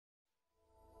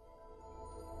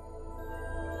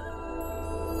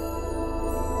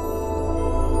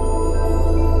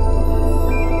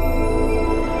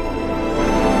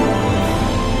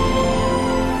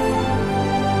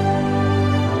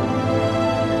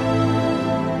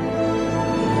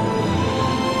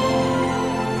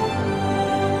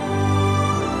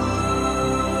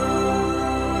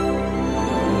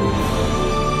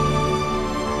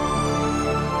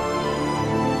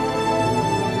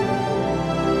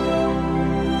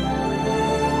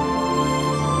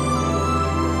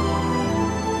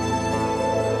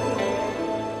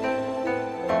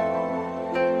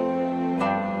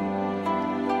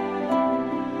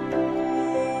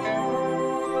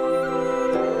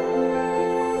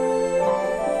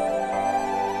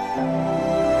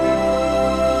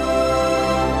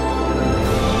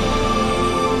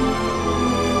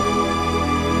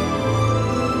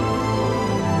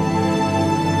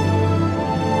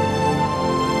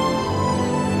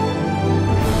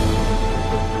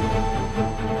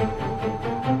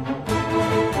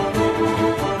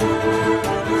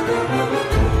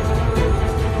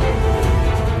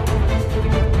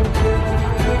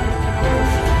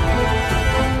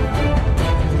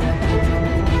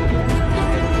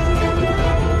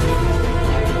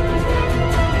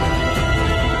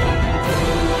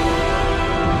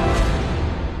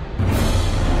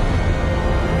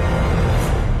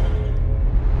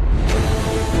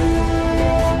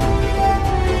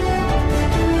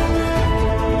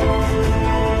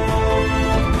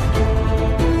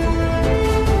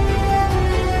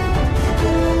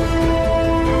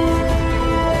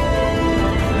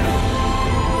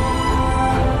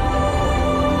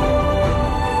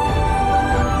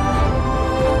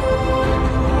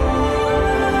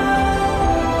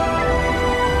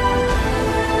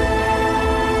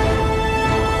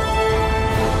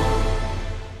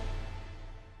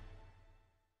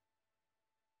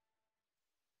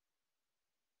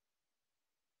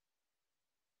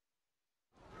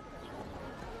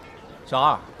小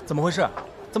二，怎么回事？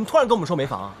怎么突然跟我们说没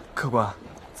房啊？客官，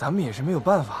咱们也是没有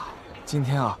办法。今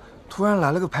天啊，突然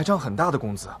来了个排场很大的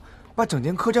公子，把整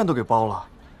间客栈都给包了。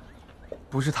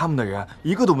不是他们的人，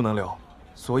一个都不能留。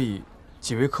所以，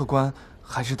几位客官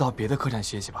还是到别的客栈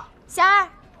歇息吧。小二，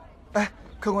哎，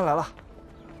客官来了。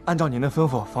按照您的吩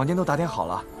咐，房间都打点好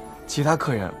了，其他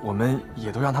客人我们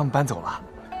也都让他们搬走了。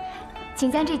请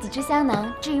将这几只香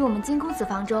囊置于我们金公子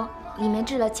房中，里面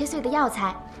置了切碎的药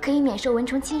材，可以免受蚊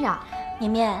虫侵扰。绵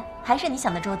绵，还是你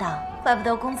想的周到，怪不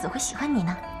得公子会喜欢你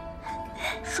呢。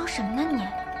说什么呢你？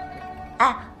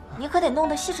哎，你可得弄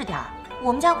得细致点儿，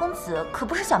我们家公子可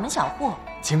不是小门小户。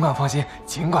尽管放心，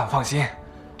尽管放心。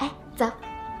哎，走，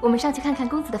我们上去看看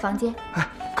公子的房间。哎，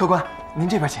客官，您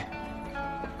这边请。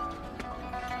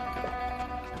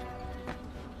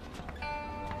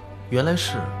原来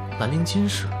是兰陵金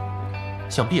氏，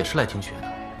想必也是来听学的。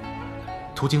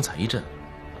途经采邑镇，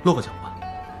落个脚吧。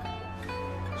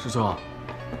师兄，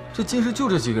这金氏就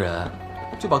这几个人，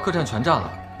就把客栈全占了，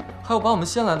还要把我们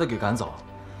先来的给赶走。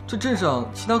这镇上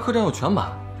其他客栈又全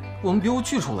满，我们别无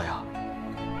去处了呀。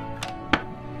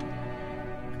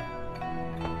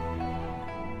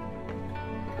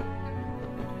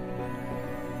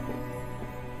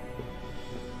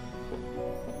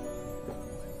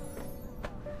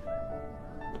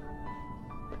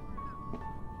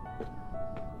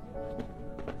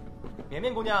绵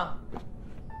绵姑娘，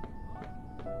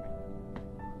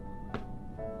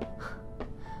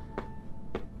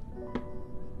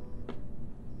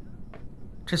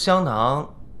这香囊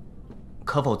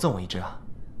可否赠我一支啊？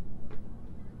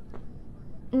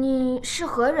你是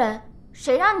何人？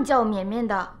谁让你叫我绵绵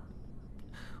的？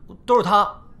都是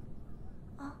他，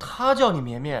他叫你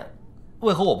绵绵，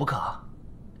为何我不可啊？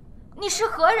你是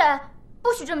何人？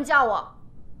不许这么叫我。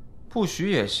不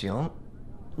许也行，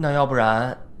那要不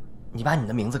然你把你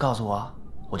的名字告诉我，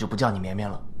我就不叫你绵绵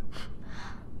了。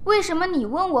为什么你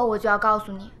问我，我就要告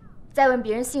诉你？在问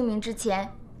别人姓名之前，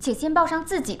请先报上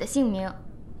自己的姓名。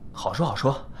好说好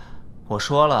说，我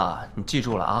说了，你记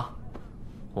住了啊。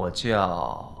我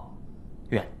叫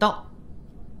远道。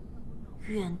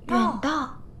远道。远道。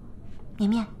绵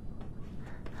绵，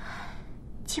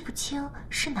记不清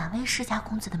是哪位世家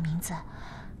公子的名字，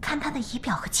看他的仪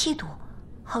表和气度，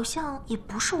好像也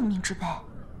不是无名之辈。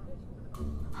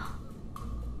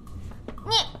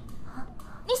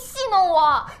你戏弄我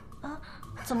啊？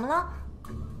怎么了？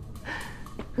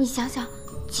你想想，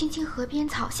青青河边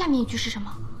草下面一句是什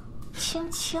么？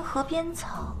青青河边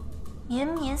草，绵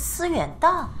绵思远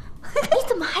道。你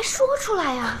怎么还说出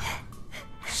来呀？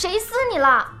谁撕你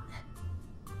了？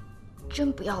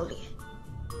真不要脸！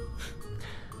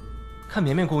看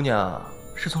绵绵姑娘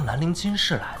是从兰陵金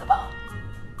氏来的吧？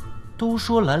都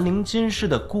说兰陵金氏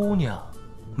的姑娘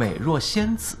美若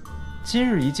仙子，今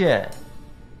日一见，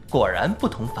果然不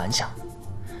同凡响。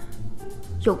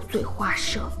有罪花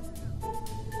舌。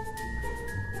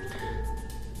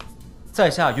在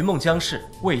下云梦江氏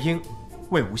魏婴、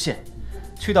魏无羡，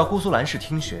去到姑苏蓝氏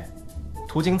听学，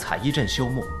途经采邑镇休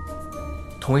沐。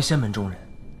同为仙门中人，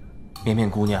绵绵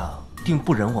姑娘定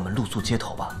不忍我们露宿街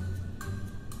头吧？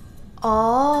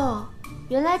哦，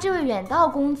原来这位远道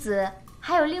公子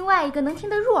还有另外一个能听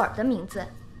得入耳的名字。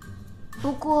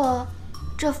不过，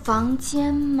这房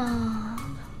间嘛……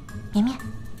绵绵，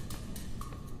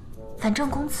反正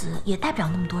公子也代表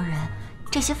那么多人，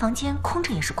这些房间空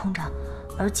着也是空着，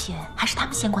而且还是他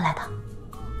们先过来的。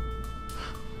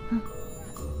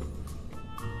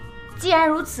既然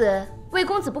如此，魏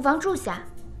公子不妨住下，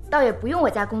倒也不用我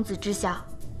家公子知晓。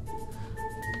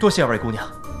多谢二位姑娘。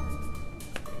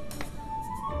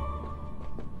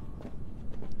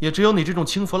也只有你这种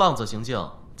轻浮浪子行径，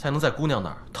才能在姑娘那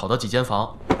儿讨到几间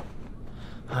房。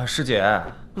啊，师姐，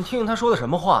你听听他说的什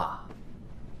么话？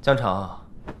江城，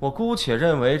我姑且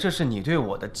认为这是你对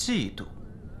我的嫉妒，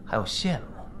还有羡慕。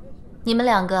你们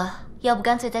两个要不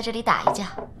干脆在这里打一架？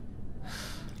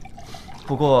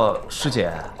不过师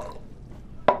姐，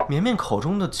绵绵口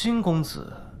中的金公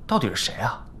子到底是谁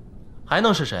啊？还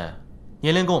能是谁？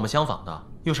年龄跟我们相仿的，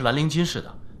又是兰陵金氏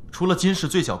的，除了金氏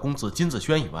最小公子金子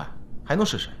轩以外，还能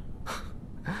是谁？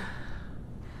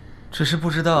只是不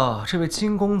知道这位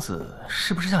金公子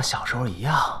是不是像小时候一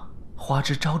样花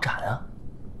枝招展啊？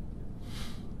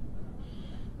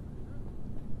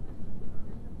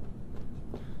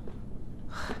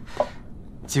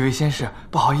几位仙士，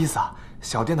不好意思啊，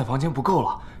小店的房间不够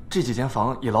了，这几间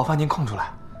房也劳烦您空出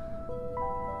来。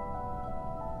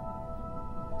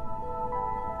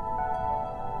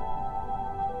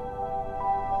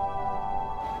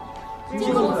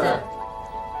金公子，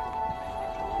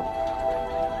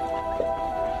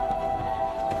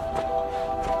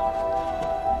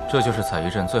这就是采邑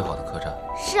镇最好的客栈。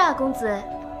是啊，公子。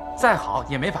再好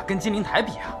也没法跟金陵台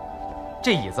比啊。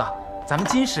这椅子咱们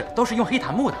金氏都是用黑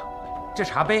檀木的，这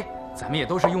茶杯咱们也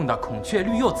都是用的孔雀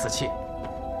绿釉瓷器。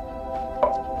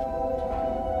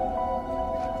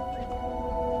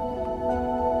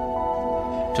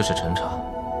这是陈茶。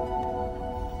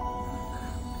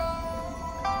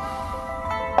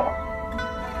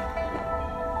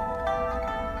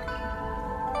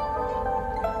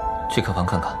去客房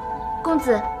看看。公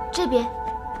子，这边。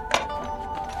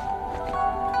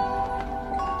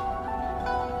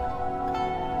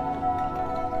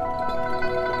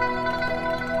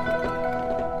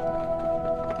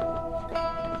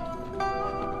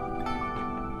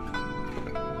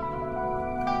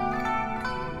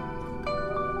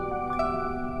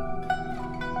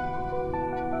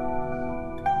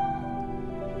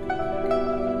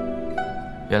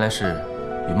原来是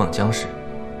云梦江氏。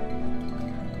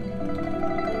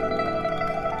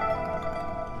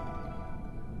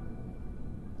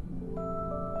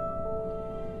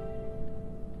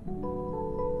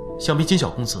想必金小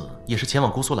公子也是前往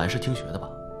姑苏蓝氏听学的吧？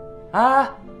哎，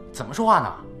怎么说话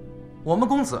呢？我们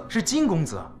公子是金公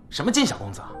子，什么金小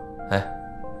公子？哎，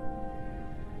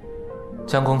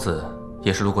江公子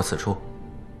也是路过此处。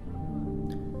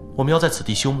我们要在此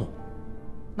地休沐。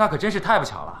那可真是太不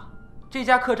巧了。这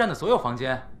家客栈的所有房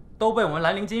间都被我们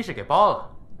兰陵金氏给包了，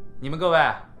你们各位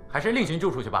还是另寻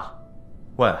住处去吧。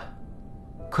喂，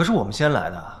可是我们先来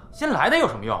的。先来的有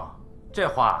什么用？这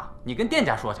话你跟店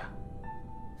家说去。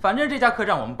反正这家客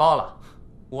栈我们包了，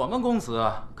我们公子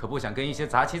可不想跟一些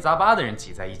杂七杂八的人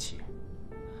挤在一起。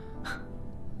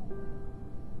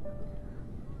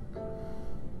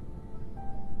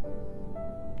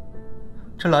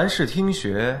这蓝氏听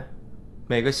学，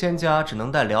每个仙家只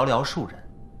能带寥寥数人。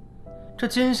这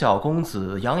金小公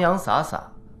子洋洋洒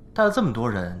洒带了这么多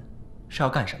人，是要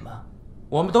干什么？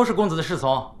我们都是公子的侍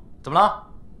从，怎么了？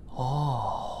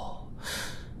哦，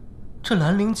这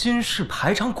兰陵金氏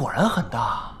排场果然很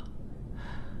大。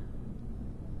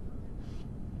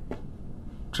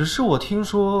只是我听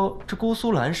说这姑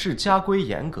苏蓝氏家规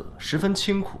严格，十分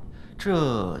清苦。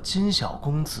这金小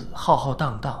公子浩浩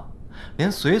荡荡，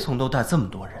连随从都带这么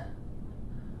多人，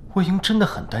魏婴真的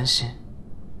很担心。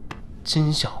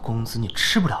金小公子，你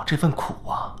吃不了这份苦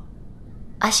啊！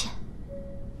阿贤，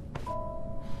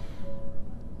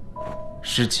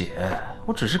师姐，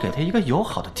我只是给他一个友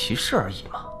好的提示而已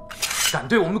嘛。敢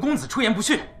对我们公子出言不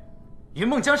逊，云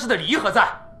梦江氏的礼仪何在？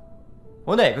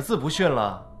我哪个字不逊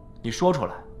了？你说出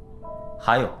来。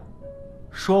还有，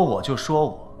说我就说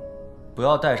我，不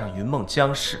要带上云梦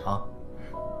江氏啊！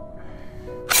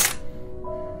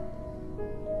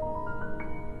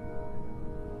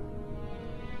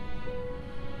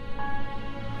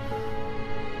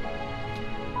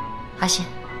阿贤、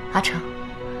阿成，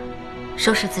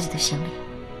收拾自己的行李，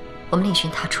我们另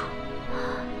寻他处。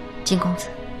金公子，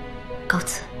告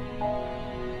辞。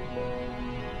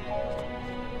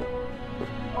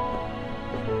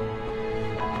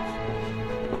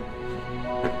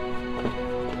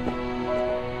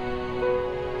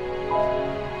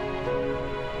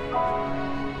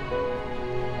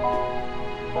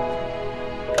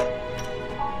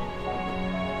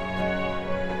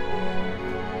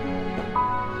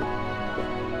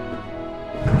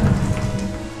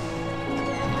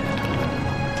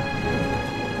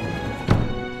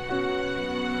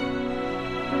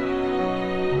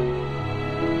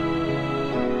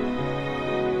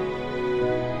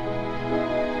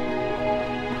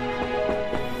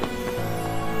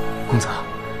公子，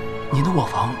您的卧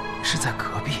房是在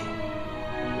隔壁。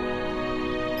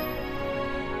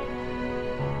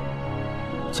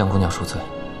江姑娘恕罪，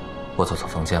我走错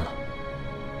房间了，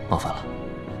冒犯了。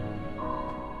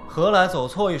何来走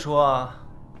错一说啊？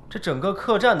这整个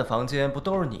客栈的房间不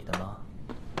都是你的吗？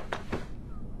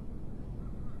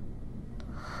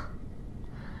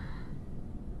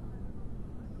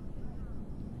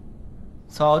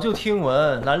早就听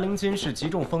闻兰陵金氏极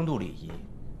重风度礼仪，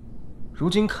如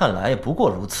今看来也不过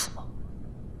如此嘛。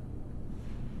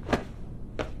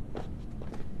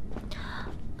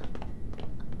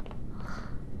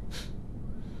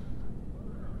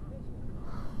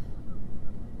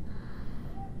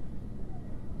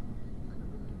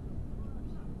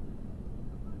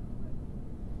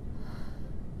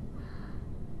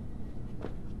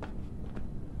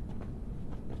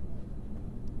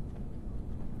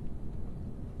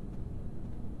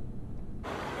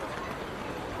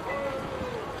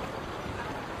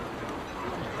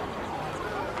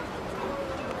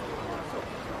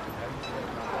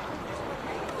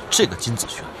这个金子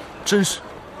轩真是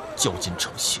骄矜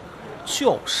成性，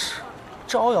就是，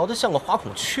招摇的像个花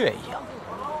孔雀一样。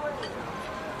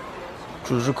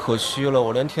只是可惜了，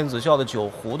我连天子笑的酒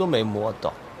壶都没摸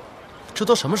到。这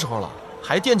都什么时候了，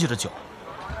还惦记着酒？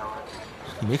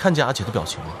你没看见阿姐的表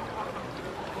情吗？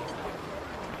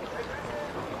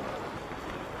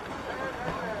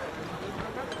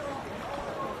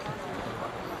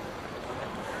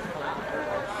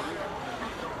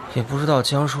也不知道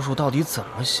江叔叔到底怎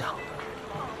么想的，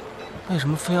为什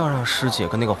么非要让师姐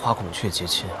跟那个花孔雀结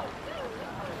亲啊？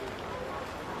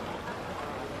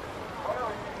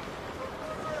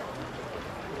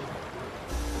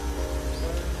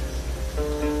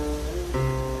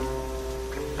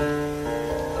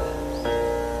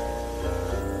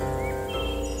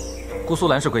姑苏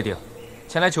蓝氏规定，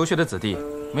前来求学的子弟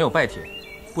没有拜帖，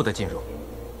不得进入。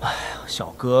哎呀，小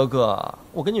哥哥，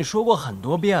我跟你说过很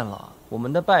多遍了，我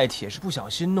们的拜帖是不小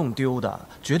心弄丢的，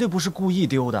绝对不是故意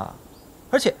丢的。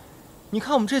而且，你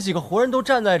看我们这几个活人都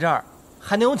站在这儿，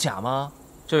还能有假吗？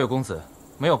这位公子，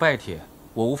没有拜帖，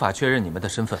我无法确认你们的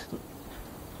身份。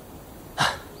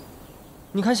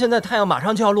你看现在太阳马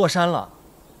上就要落山了，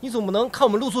你总不能看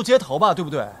我们露宿街头吧，对不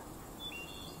对？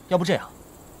要不这样，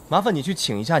麻烦你去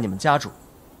请一下你们家主，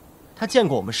他见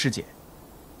过我们师姐，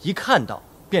一看到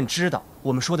便知道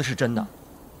我们说的是真的。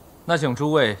那请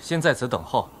诸位先在此等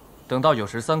候，等到酉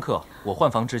时3刻，我换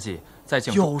房之际再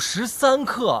请。酉时3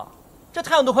刻，这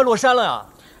太阳都快落山了呀！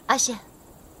阿羡，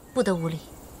不得无礼。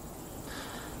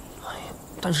哎呀，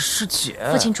但是师姐，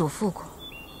父亲嘱咐过，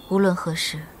无论何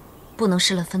时，不能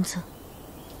失了分寸。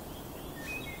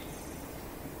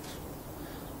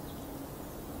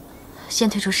先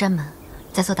退出山门，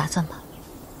再做打算吧。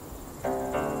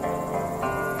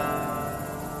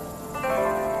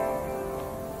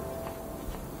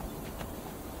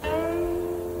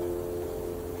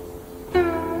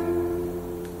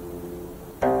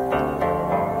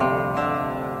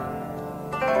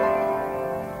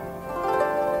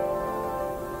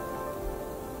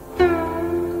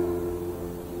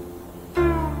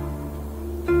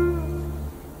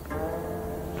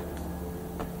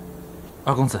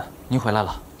二公子，您回来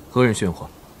了，何人炫惑？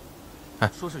哎，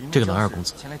这个蓝二公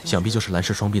子，想必就是蓝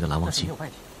氏双臂的蓝忘机，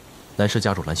蓝氏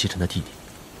家主蓝曦臣的弟弟。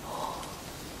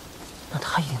那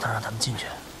他一定能让咱们进去。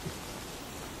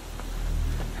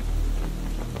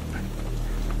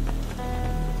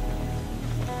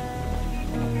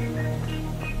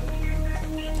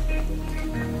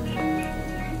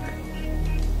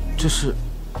这是，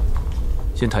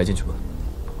先抬进去吧。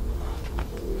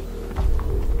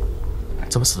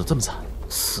怎么死得这么惨？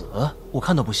死？我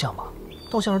看到不像吧，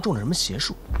倒像是中了什么邪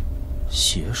术。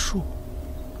邪术？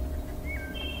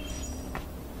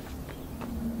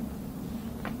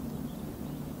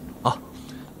啊，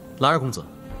蓝二公子，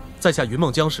在下云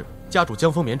梦江氏家主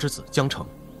江丰眠之子江澄，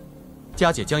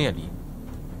家姐江厌离，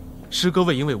师哥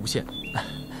魏婴魏无羡，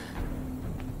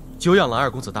久仰蓝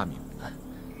二公子大名。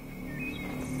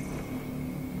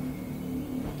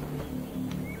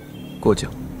过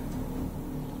奖。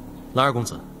蓝二公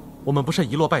子，我们不慎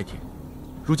遗落拜帖，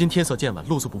如今天色渐晚，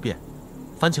露宿不便，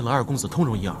烦请蓝二公子通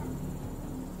融一二。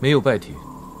没有拜帖，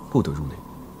不得入内。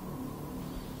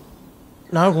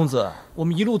蓝二公子，我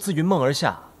们一路自云梦而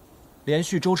下，连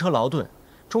续舟车劳顿，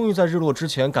终于在日落之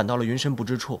前赶到了云深不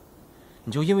知处，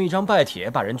你就因为一张拜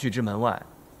帖把人拒之门外，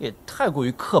也太过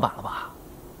于刻板了吧？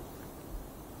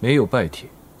没有拜帖，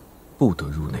不得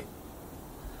入内。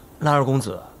蓝二公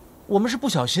子，我们是不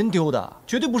小心丢的，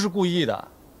绝对不是故意的，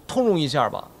通融一下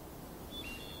吧。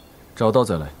找到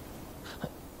再来。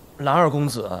蓝二公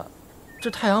子，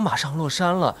这太阳马上落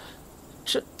山了，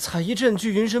这采一阵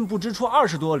距云深不知处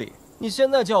20多里，你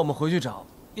现在叫我们回去找，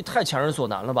也太强人所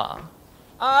难了吧？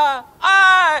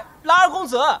哎，蓝二公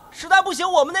子，实在不行，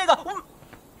我们那个，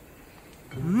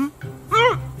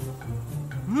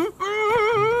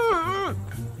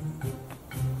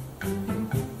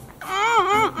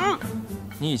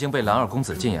你已经被蓝二公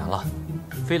子禁言了，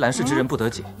非蓝氏之人不得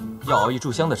解，要熬一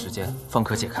炷香的时间方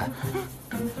可解开。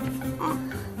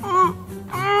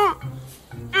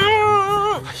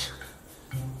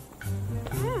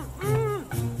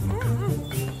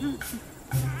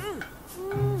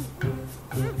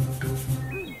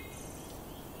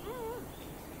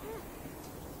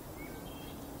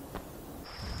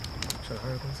这蓝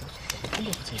二公子真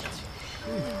的不近人情。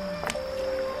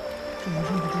这云深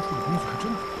不知处的公子还真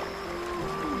多。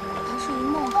还是一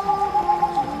梦好。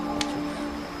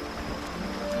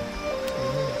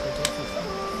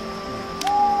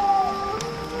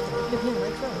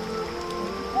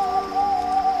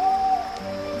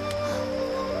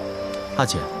阿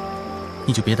姐，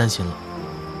你就别担心了，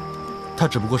他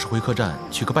只不过是回客栈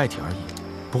取个拜帖而已，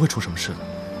不会出什么事的。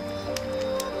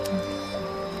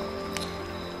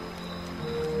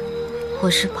我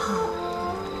是怕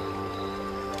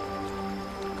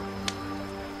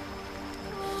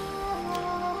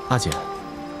阿姐，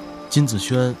金子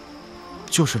轩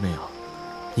就是那样，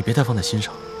你别太放在心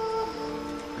上。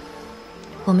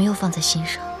我没有放在心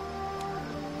上，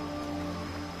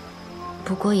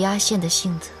不过以阿宪的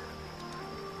性子，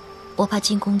我怕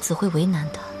金公子会为难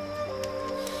他。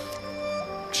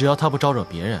只要他不招惹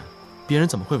别人，别人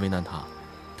怎么会为难他？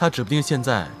他指不定现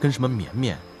在跟什么绵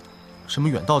绵、什么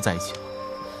远道在一起了。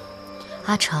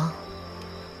阿成，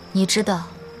你知道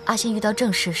阿宪遇到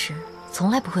正事时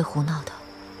从来不会胡闹的。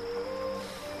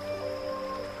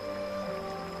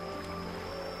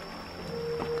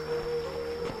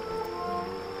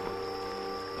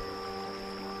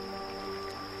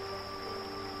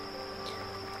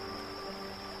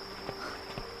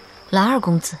蓝二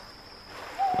公子，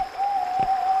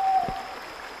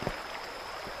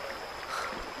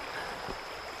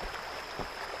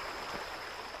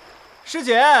师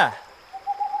姐，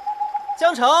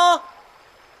江城。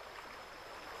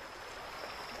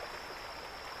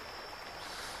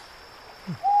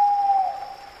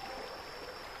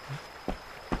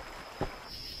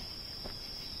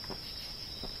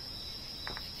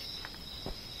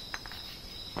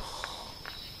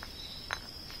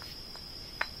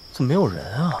怎么没有人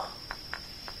啊？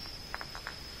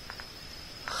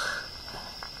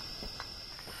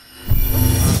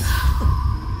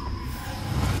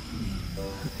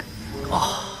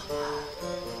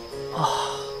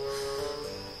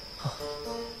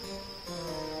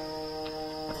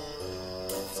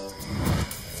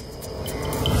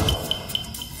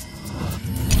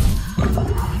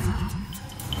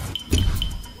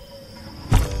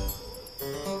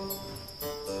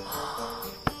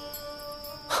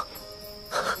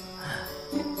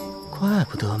怪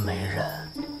不得没人。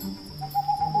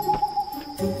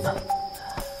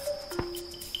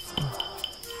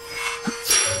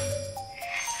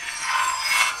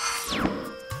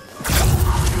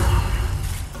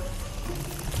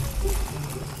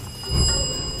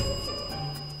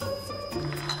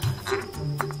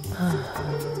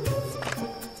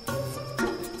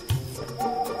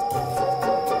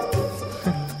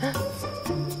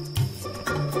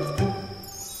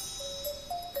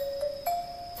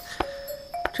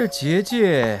这结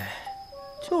界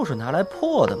就是拿来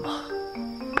破的嘛！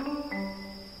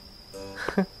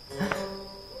哼。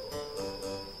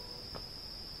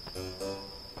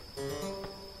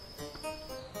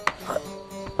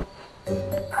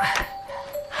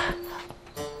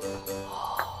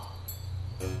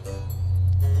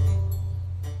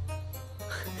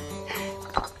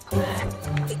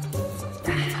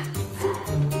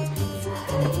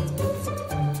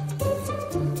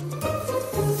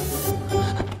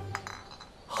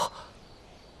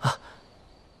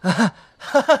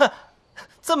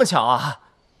这么巧啊，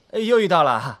又遇到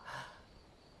了。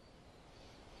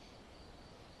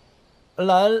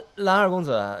蓝二公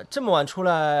子这么晚出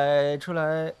来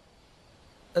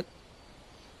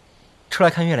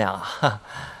看月亮啊？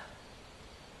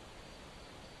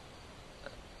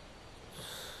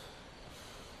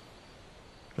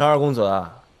蓝二公子，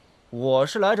我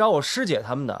是来找我师姐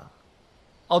他们的。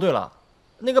哦，对了，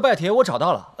那个拜帖我找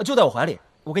到了，就在我怀里，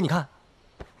我给你看。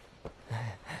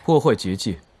破坏结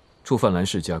界，触犯蓝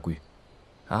氏家规。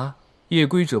啊！夜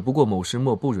归者不过某时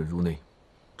末不准入内，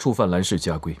触犯蓝氏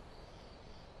家规。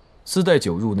私带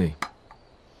酒入内，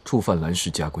触犯蓝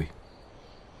氏家规。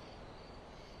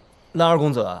蓝二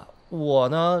公子，我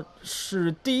呢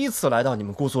是第一次来到你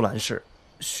们姑苏蓝氏，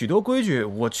许多规矩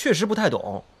我确实不太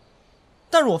懂，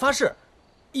但是我发誓，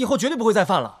以后绝对不会再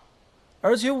犯了。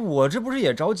而且我这不是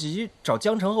也着急找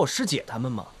江城和我师姐他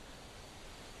们吗？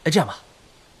哎，这样吧，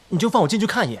你就放我进去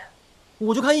看一眼，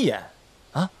我就看一眼，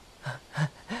啊？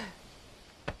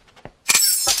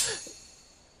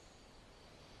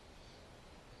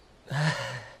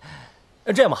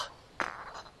这样吧，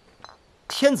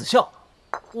天子笑，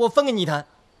我分给你一坛，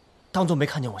当做没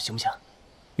看见我，行不行？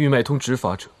欲买通执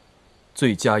法者，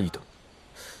罪加一等。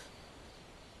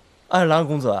哎，蓝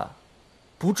公子，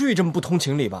不至于这么不通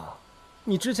情理吧？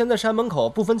你之前在山门口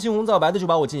不分青红皂白的就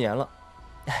把我禁言了，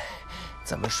哎，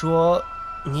怎么说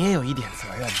你也有一点责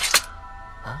任吧？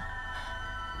啊？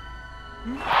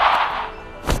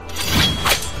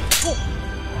不。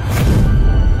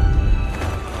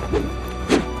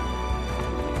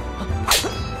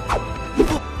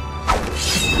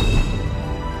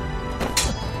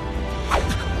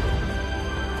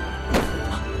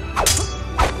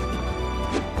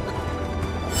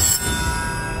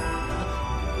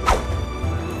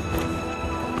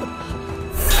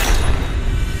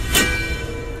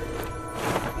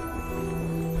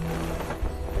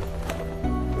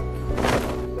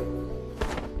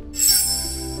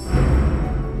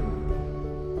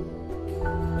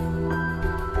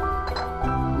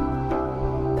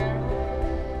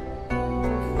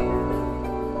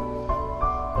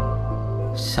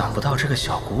想不到这个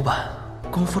小古板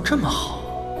功夫这么好。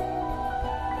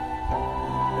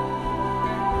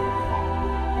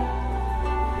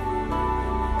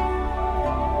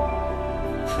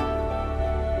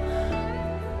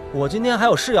我今天还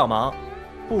有事要忙，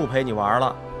不陪你玩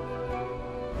了。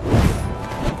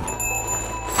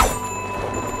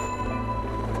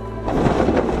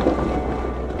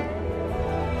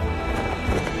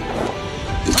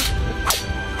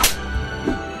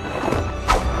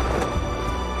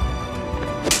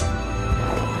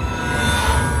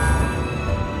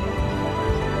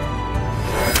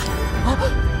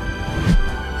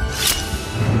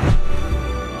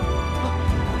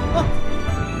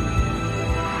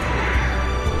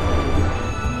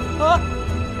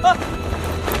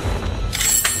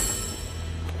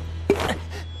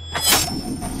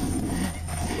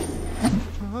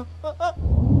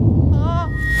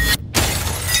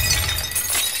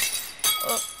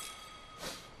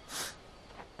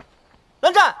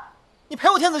蓝湛，你陪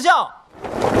我天子笑。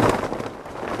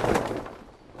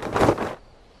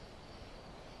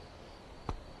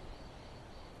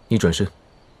你转身。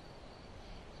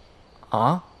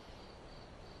啊？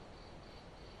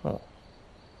哦。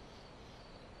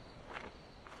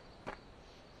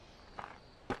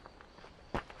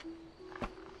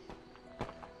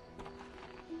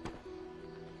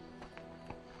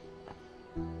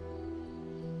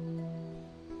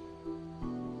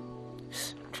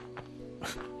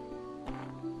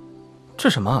这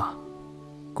什么啊？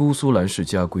姑苏蓝氏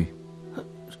家规。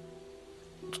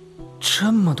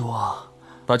这么多！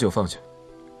把酒放下。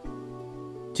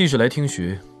既是来听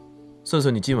学，算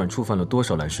算你今晚触犯了多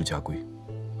少蓝氏家规。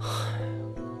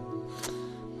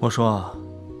我说，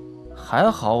还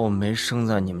好我没生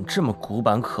在你们这么古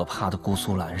板可怕的姑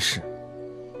苏蓝氏。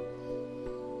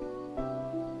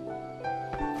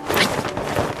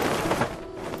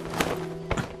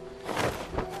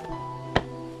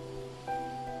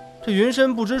这云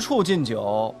深不知处进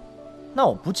酒，那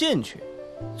我不进去，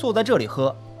坐在这里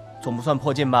喝，总不算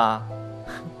破禁吧？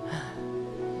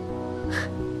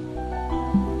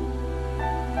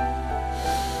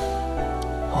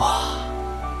哇，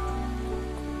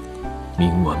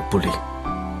冥顽不灵。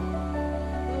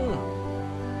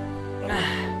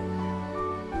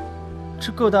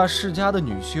这各大世家的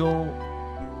女修，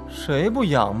谁不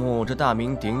仰慕这大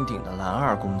名鼎鼎的蓝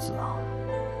二公子啊？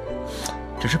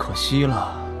只是可惜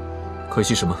了。可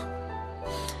惜什么？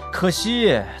可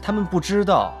惜他们不知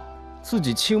道，自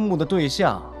己倾慕的对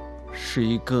象是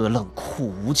一个冷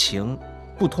酷无情、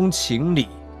不通情理、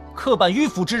刻板迂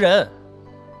腐之人。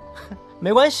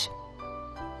没关系，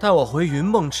待我回云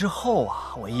梦之后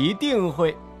啊，我一定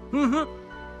会，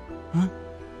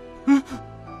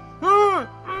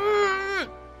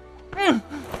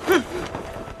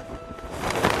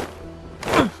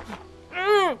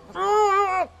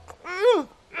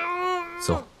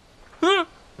走。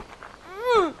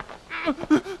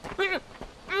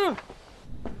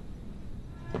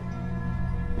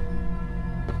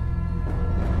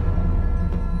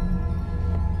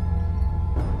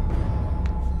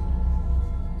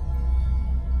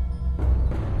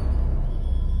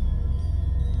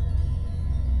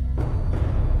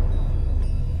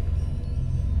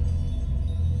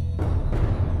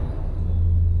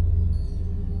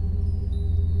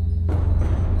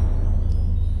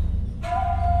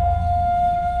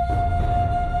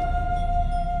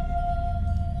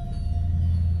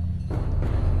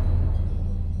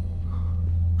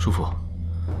叔父，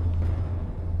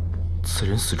此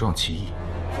人死状奇异，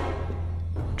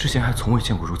之前还从未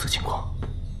见过如此情况，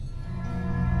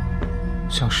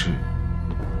像是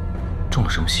中了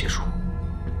什么邪术。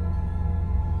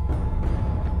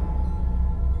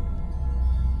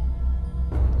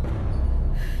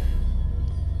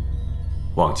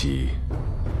忘机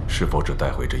是否只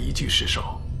带回这一具尸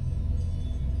首？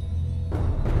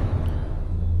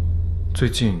最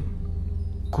近，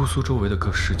姑苏周围的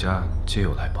各世家皆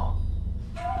有来报，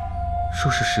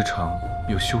说是时常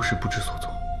有修士不知所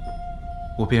踪。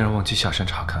我便让忘机下山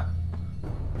查看，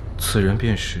此人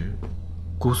便是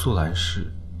姑苏蓝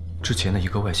氏之前的一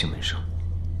个外姓门生。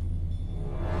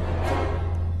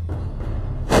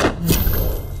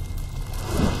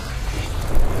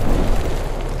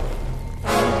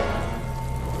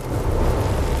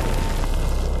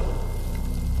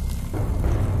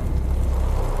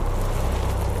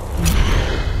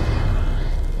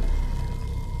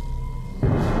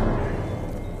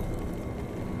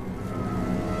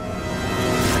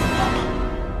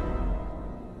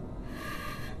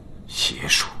邪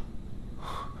术，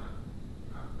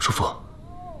叔父，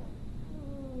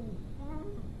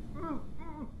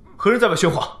何人在外喧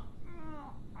哗？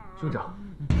兄长，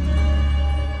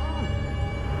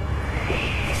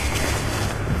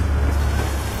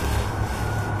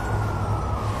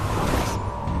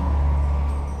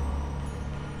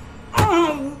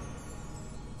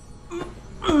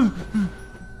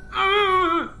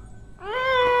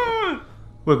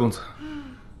魏公子，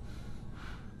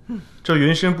这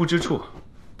云深不知处，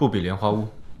不比莲花坞。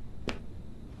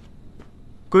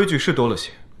规矩是多了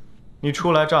些，你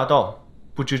初来乍到，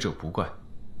不知者不怪，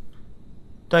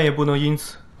但也不能因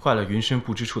此坏了云深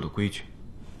不知处的规矩。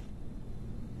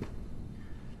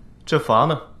这罚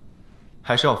呢，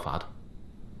还是要罚的。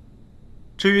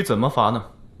至于怎么罚呢？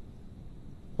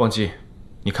忘机，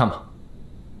你看吧。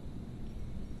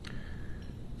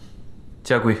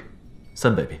家规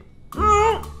300遍。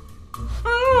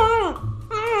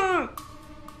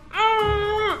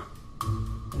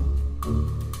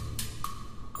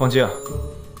忘机啊，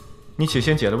你且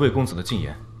先解了魏公子的禁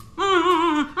言。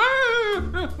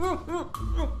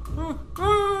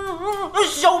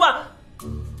小伙伴，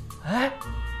哎，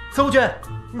邹军，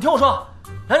你听我说，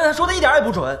蓝湛他说的一点也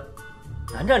不准。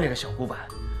蓝湛这个小古板，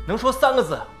能说3个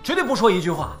字，绝对不说1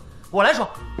句话。我来说。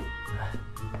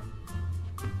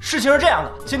事情是这样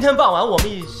的，今天傍晚我们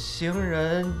一行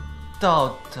人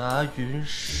到达云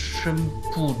深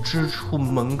不知处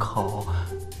门口，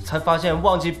才发现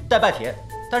忘记带拜帖。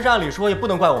但是按理说也不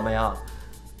能怪我们呀，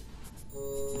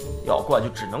要怪就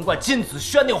只能怪金子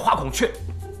轩那个花孔雀。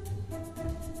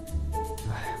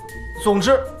总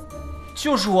之，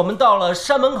就是我们到了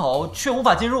山门口却无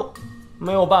法进入，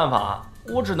没有办法，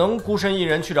我只能孤身一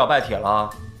人去找拜帖了。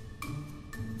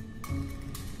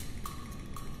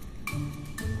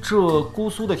这姑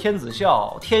苏的天子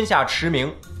笑，天下驰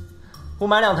名，我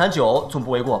买2坛酒总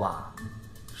不为过吧？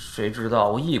谁知道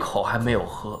我一口还没有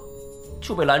喝，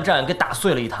就被蓝湛给打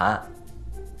碎了1坛。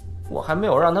我还没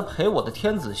有让他赔我的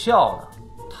天子笑呢，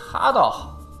他倒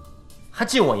好，还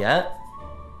禁我言。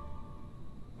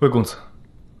魏公子，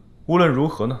无论如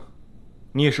何呢，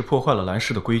你也是破坏了蓝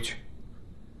氏的规矩，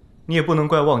你也不能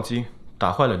怪忘机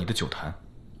打坏了你的酒坛。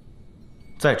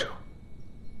再者，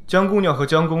江姑娘和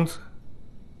江公子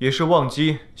也是忘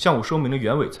机向我说明了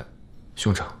原委在。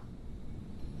兄长，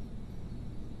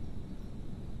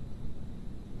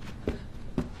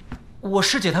我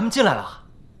师姐他们进来了。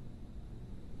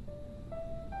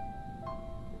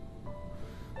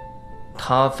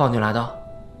他放进来的。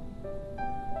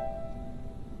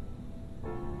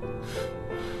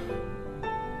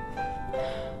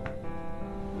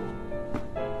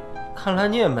看来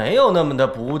你也没有那么的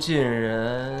不近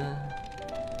人。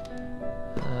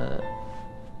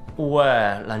喂，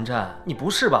蓝湛，你不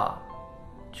是吧？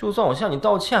就算我向你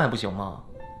道歉还不行吗？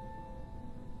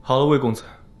好了，魏公子，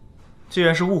既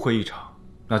然是误会一场，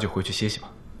那就回去歇息吧。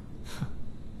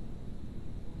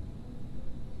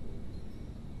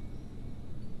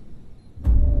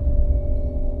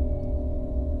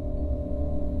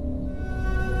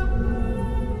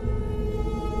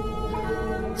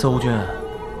邹军，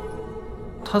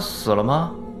他死了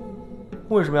吗？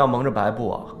为什么要蒙着白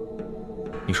布啊？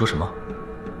你说什么？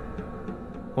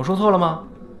我说错了吗？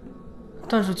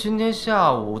但是今天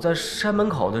下午在山门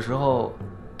口的时候，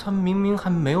他明明还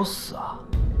没有死啊。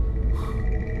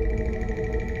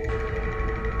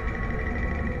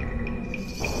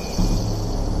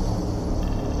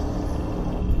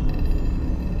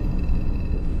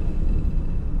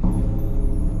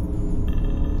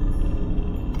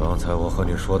刚才我和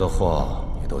你说的话，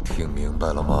你都听明白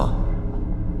了吗？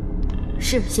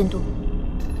是仙都，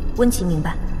温情明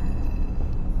白。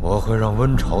我会让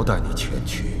温朝带你前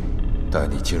去，带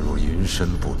你进入云深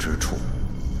不知处。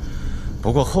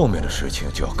不过后面的事情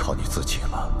就要靠你自己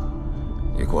了。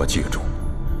你给我记住，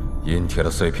阴铁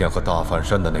的碎片和大梵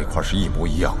山的那块是一模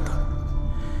一样的，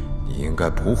你应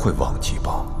该不会忘记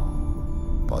吧？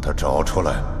把它找出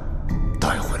来，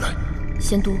带回来。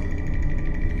仙都，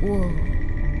我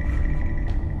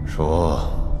说，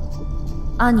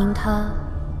阿宁他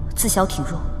自小体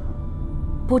弱，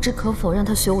不知可否让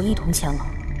他随我一同前往？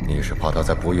你是怕他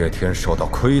在不夜天受到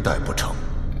亏待不成？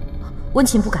温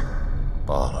情不敢。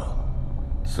罢了，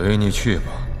随你去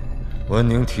吧。温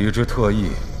宁体质特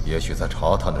异，也许在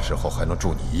查探的时候还能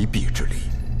助你一臂之力。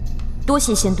多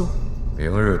谢仙都。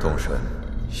明日动身，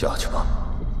下去吧。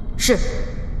是。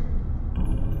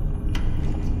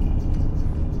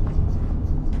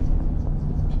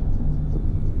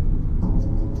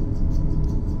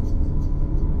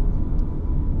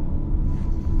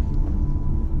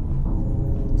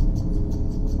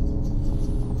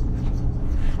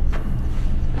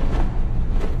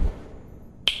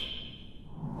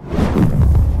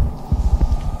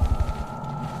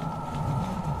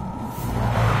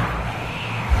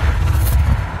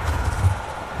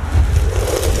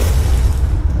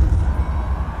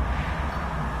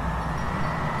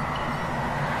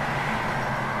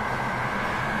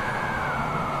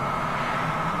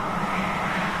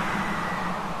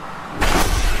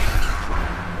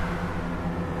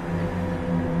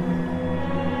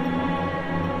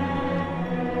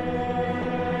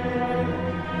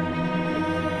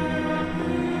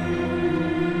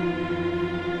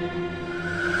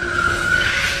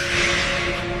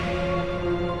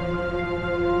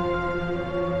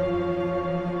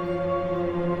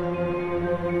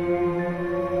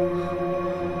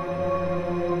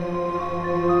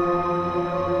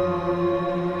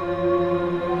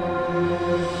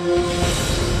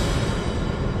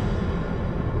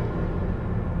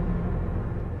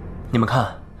们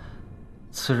看，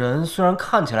此人虽然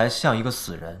看起来像一个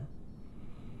死人，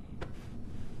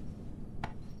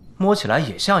摸起来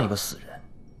也像一个死人，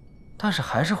但是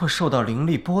还是会受到灵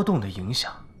力波动的影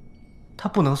响。他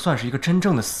不能算是一个真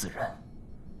正的死人，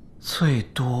最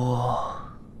多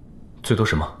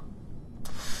什么？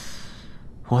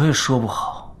我也说不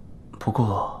好，不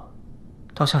过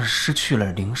倒像是失去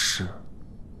了灵识。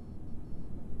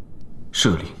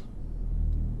摄灵，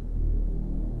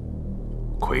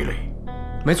傀儡，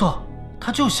没错，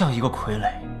他就像一个傀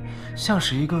儡，像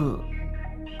是一个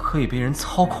可以被人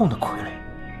操控的傀儡。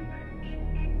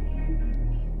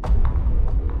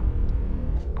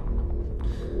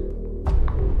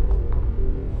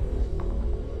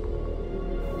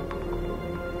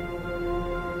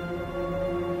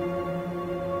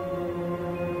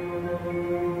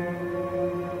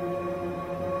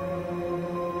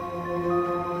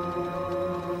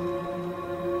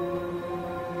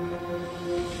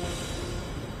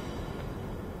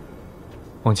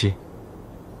忘机，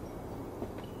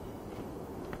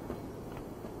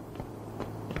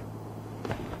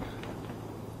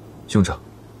兄长，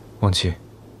忘机，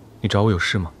你找我有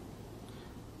事吗？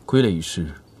傀儡一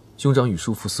事，兄长与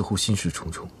叔父似乎心事重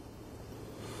重。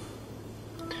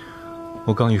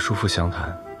我刚与叔父详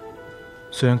谈，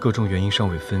虽然各种原因尚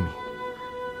未分明，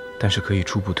但是可以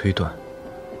初步推断，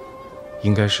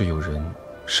应该是有人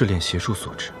试炼邪术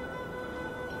所致。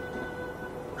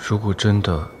如果真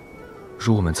的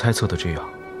如我们猜测的这样，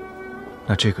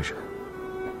那这个人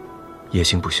野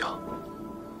心不小，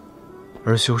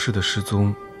而修士的失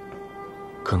踪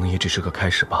可能也只是个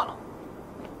开始罢了。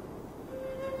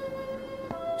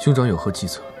兄长有何计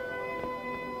策？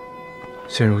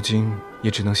现如今也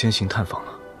只能先行探访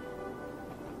了。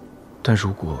但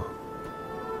如果……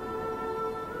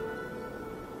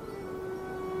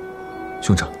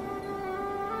兄长，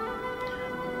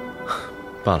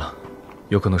罢了，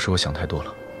有可能是我想太多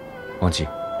了。忘记，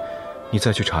你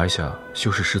再去查一下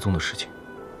修士失踪的事情，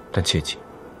但切记，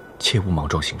切勿莽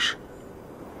撞行事。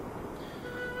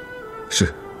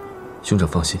是，兄长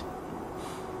放心。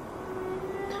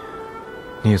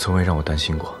你也从未让我担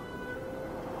心过。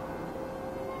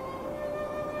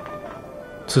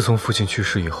自从父亲去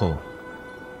世以后，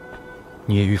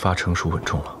你也愈发成熟稳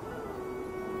重了。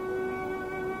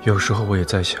有时候我也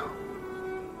在想，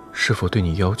是否对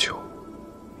你要求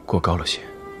过高了些。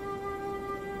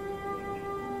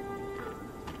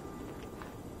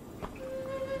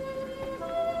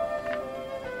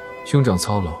兄长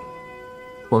操劳，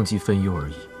忘记分忧而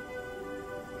已。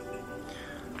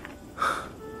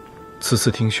此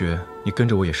次听学，你跟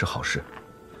着我也是好事。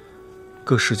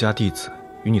各世家弟子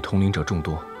与你同龄者众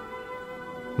多，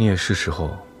你也是时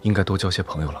候应该多交些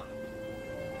朋友了。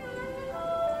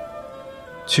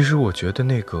其实我觉得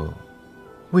那个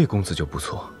魏公子就不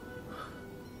错。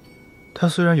他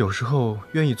虽然有时候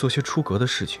愿意做些出格的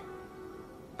事情，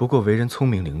不过为人聪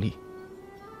明伶俐，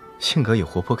性格也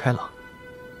活泼开朗。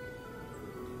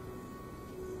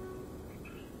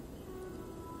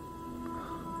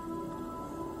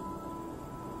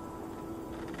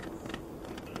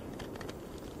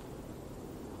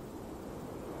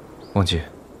忘记，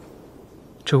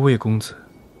这魏公子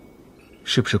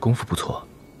是不是功夫不错？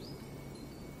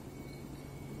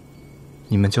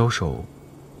你们交手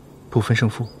不分胜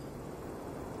负？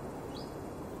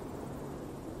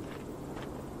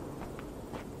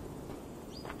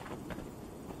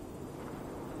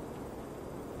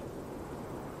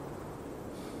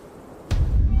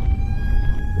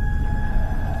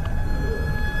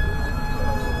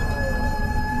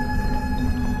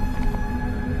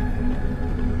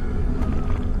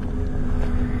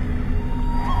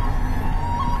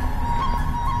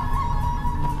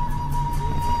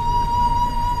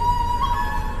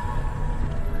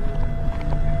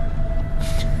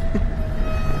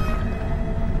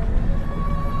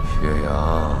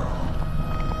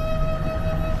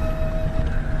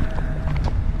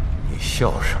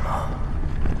笑什么？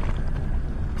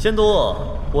仙都，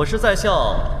我是在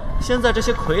笑，现在这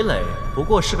些傀儡不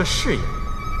过是个试验，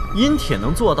阴铁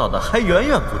能做到的还远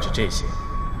远不止这些。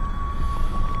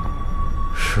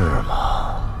是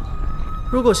吗？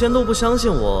如果仙都不相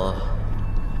信我，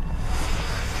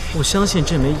不相信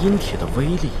这枚阴铁的威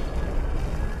力，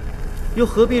又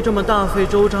何必这么大费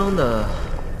周章的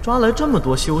抓来这么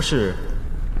多修士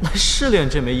来试炼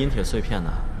这枚阴铁碎片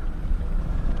呢？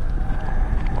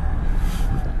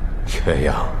岳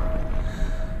阳，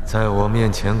在我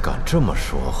面前敢这么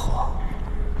说话，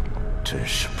真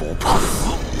是不怕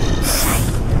死。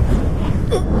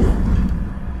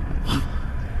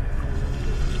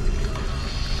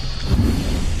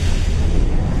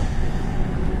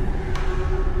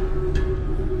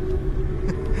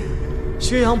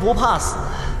薛洋不怕死，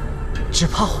只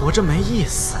怕活着没意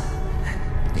思。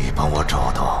你帮我找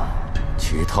到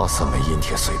其他3枚阴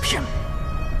铁碎片，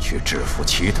去制服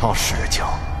其他世家，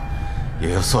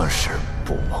也算是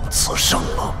不枉此生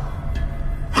了。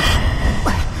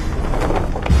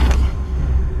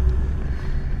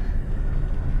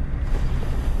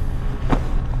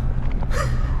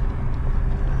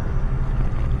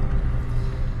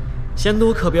仙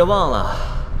都可别忘了，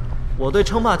我对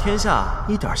称霸天下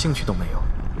一点兴趣都没有。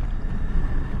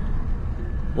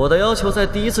我的要求在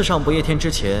第1次上不夜天之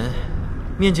前，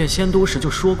面见仙都时就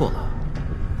说过了，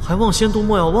还望仙都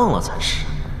莫要忘了才是。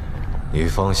你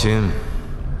放心，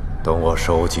等我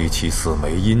收集其4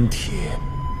枚阴铁，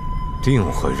定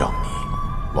会让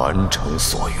你完成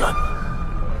所愿。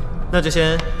那就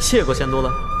先谢过仙都了。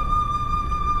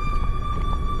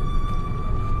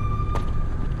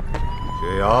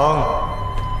薛洋，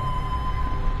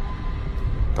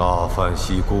大范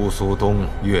西姑苏东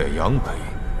岳阳北，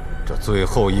这最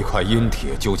后1块阴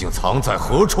铁究竟藏在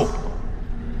何处？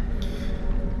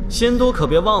仙都可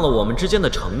别忘了我们之间的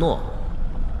承诺。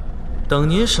等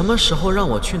您什么时候让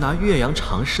我去拿岳阳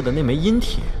长试的那枚阴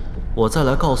铁，我再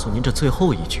来告诉您这最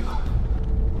后一句吧。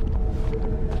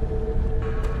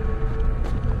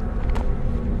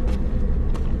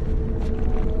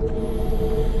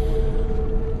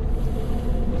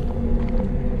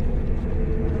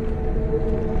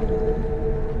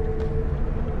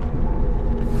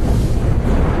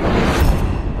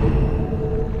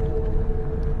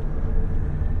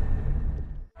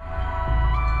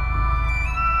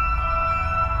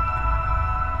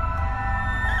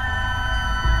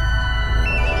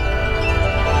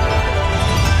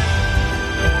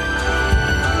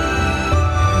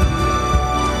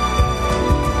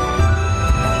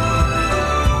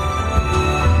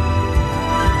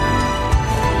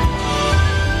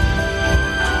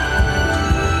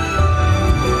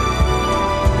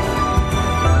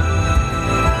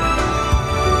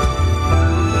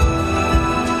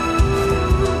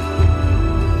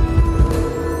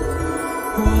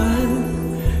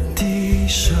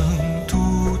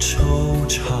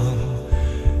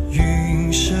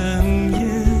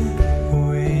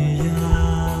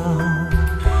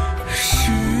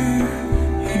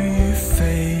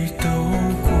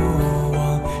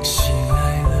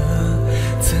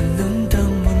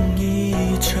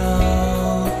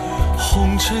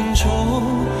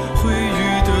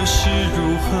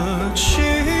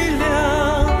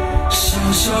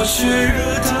血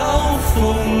热到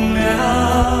风凉，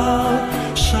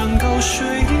山高水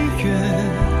远，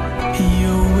又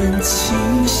闻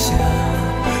清香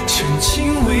，chân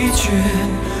情未绝，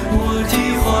我的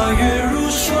花月如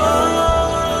霜，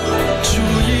煮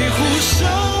一壶生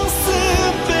死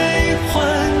悲欢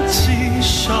几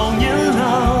少年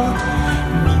郎，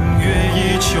明月依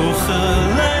旧何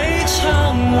来长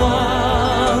望？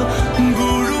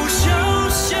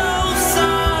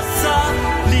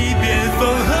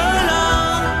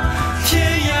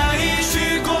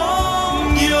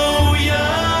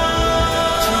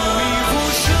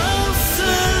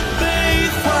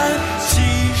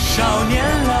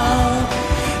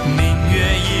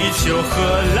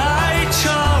何来？